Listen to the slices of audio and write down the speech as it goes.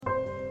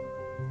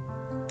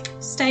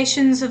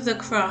Stations of the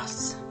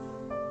Cross.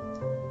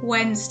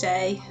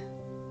 Wednesday.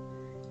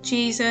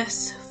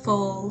 Jesus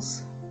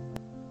falls.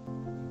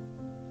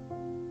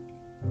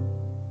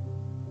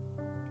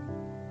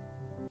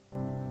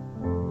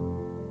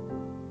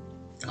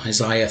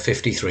 Isaiah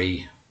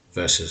 53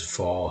 verses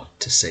 4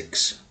 to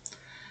 6.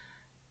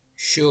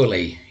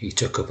 Surely he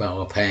took up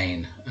our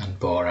pain and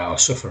bore our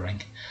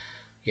suffering,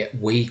 yet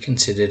we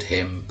considered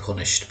him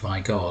punished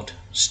by God,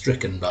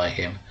 stricken by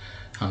him,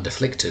 and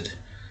afflicted.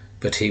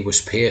 But he was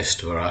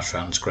pierced for our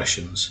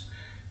transgressions,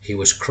 he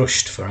was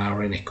crushed for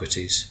our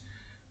iniquities.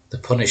 The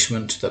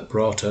punishment that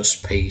brought us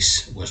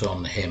peace was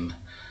on him,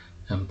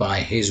 and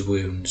by his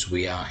wounds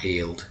we are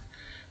healed.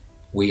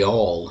 We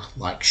all,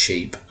 like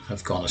sheep,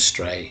 have gone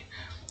astray.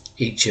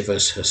 Each of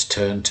us has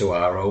turned to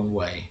our own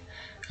way,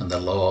 and the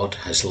Lord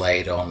has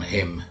laid on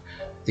him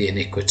the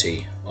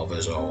iniquity of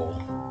us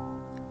all.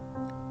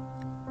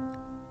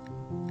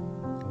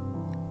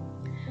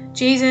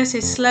 Jesus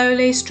is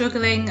slowly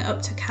struggling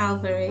up to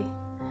Calvary,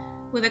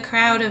 with a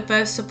crowd of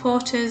both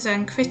supporters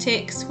and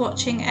critics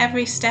watching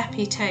every step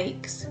he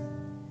takes.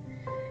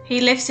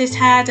 He lifts his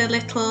head a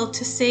little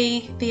to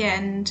see the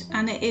end,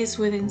 and it is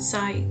within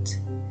sight.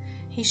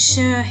 He's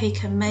sure he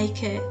can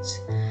make it,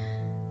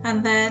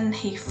 and then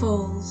he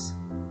falls.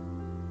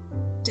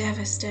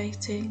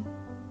 Devastating.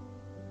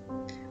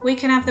 We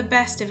can have the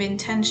best of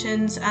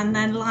intentions, and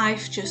then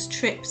life just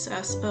trips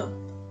us up.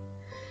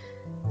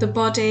 The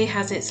body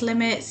has its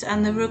limits,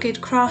 and the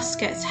rugged cross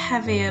gets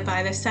heavier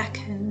by the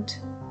second.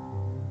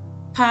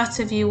 Part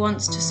of you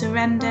wants to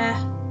surrender,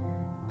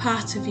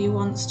 part of you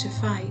wants to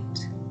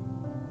fight.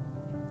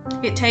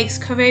 It takes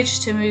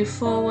courage to move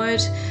forward,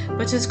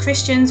 but as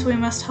Christians we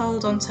must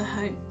hold on to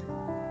hope.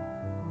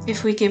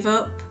 If we give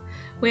up,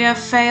 we have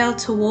failed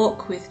to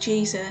walk with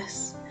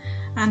Jesus,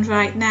 and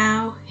right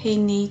now he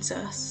needs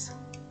us.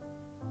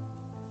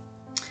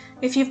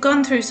 If you've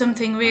gone through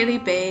something really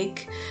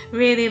big,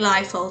 really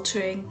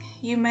life-altering,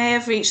 you may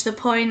have reached the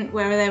point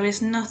where there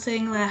is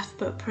nothing left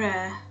but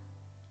prayer.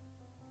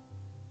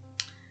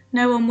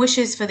 No one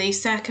wishes for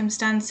these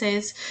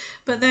circumstances,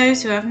 but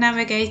those who have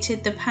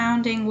navigated the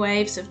pounding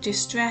waves of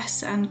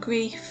distress and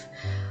grief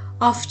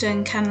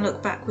often can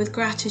look back with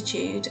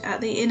gratitude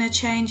at the inner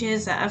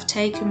changes that have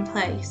taken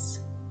place.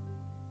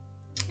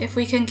 If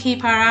we can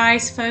keep our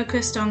eyes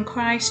focused on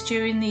Christ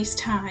during these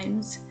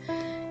times,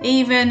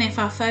 even if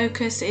our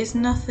focus is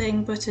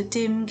nothing but a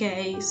dim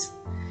gaze,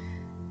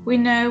 we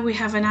know we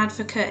have an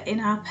advocate in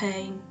our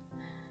pain,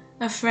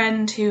 a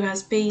friend who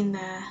has been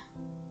there.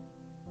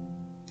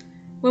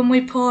 When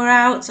we pour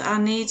out our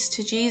needs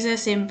to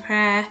Jesus in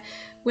prayer,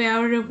 we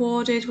are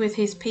rewarded with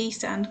his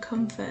peace and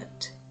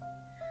comfort.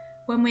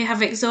 When we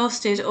have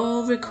exhausted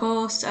all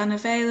recourse and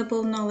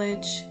available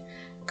knowledge,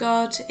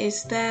 God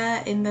is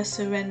there in the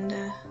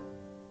surrender.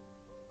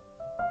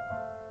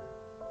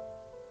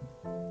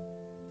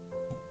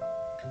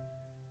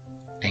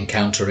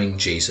 Encountering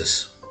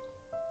Jesus.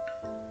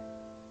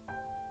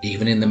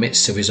 Even in the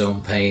midst of his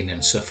own pain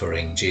and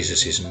suffering,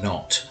 Jesus is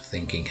not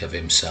thinking of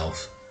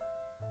himself.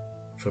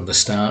 From the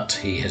start,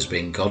 he has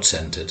been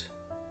God-centered,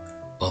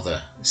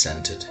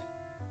 other-centered.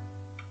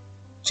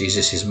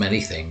 Jesus is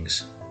many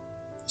things: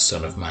 the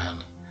Son of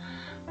Man,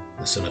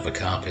 the son of a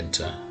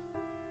carpenter,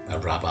 a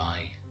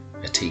rabbi,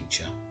 a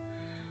teacher.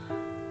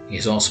 He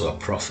is also a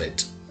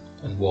prophet,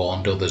 and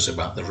warned others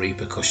about the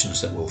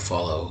repercussions that will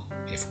follow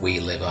if we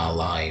live our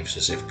lives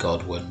as if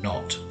God were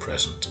not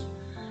present.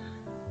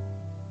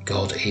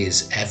 God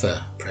is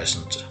ever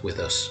present with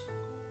us.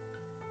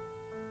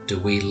 Do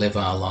we live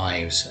our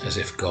lives as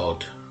if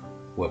God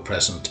were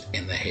present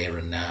in the here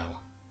and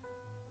now?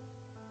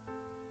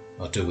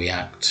 Or do we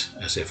act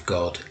as if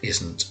God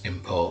isn't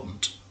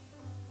important?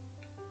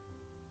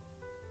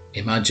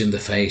 Imagine the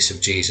face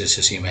of Jesus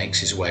as he makes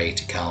his way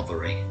to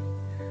Calvary.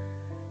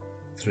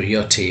 Through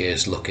your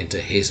tears, look into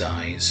his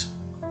eyes.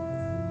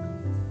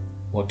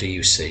 What do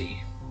you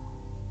see?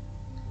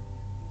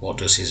 What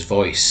does his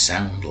voice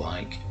sound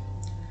like?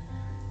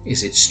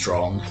 Is it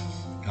strong,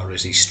 or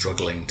is he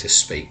struggling to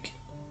speak?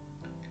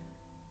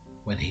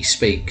 When he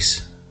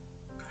speaks,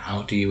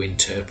 how do you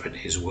interpret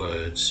his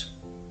words?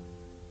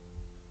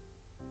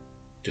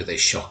 Do they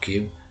shock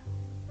you?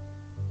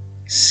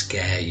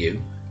 Scare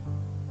you?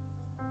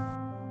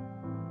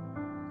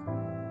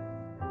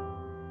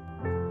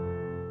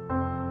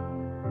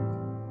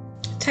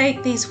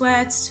 Take these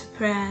words to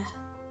prayer.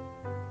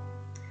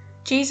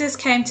 Jesus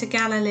came to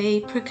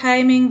Galilee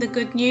proclaiming the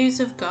good news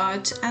of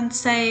God and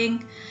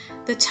saying,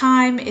 "The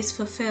time is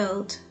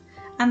fulfilled,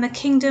 and the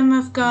kingdom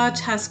of God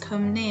has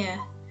come near.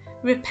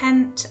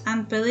 Repent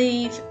and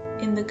believe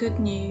in the good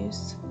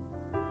news."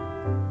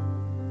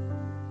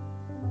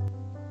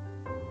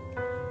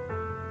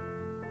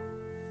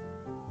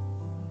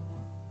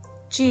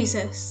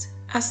 Jesus,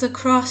 as the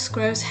cross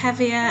grows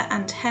heavier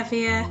and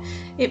heavier,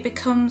 it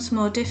becomes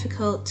more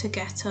difficult to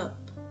get up.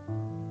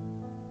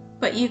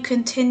 But you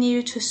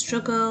continue to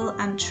struggle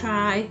and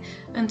try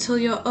until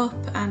you're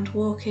up and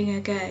walking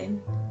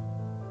again.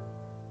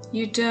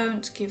 You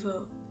don't give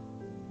up.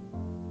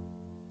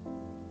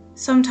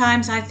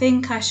 Sometimes I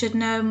think I should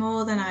know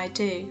more than I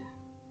do.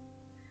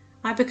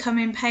 I become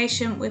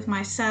impatient with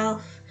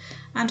myself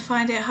and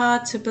find it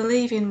hard to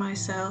believe in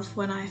myself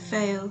when I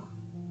fail.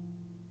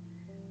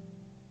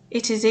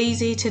 It is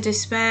easy to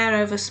despair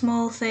over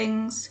small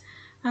things,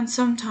 and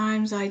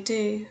sometimes I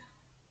do.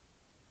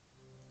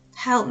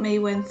 Help me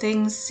when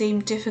things seem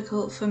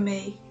difficult for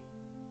me.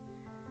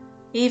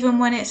 Even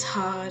when it's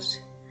hard,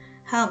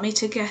 help me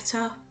to get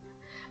up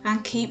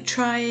and keep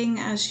trying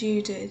as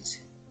you did.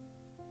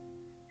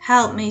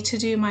 Help me to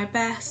do my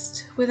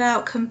best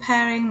without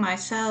comparing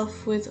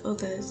myself with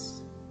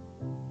others.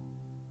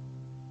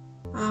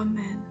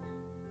 Amen.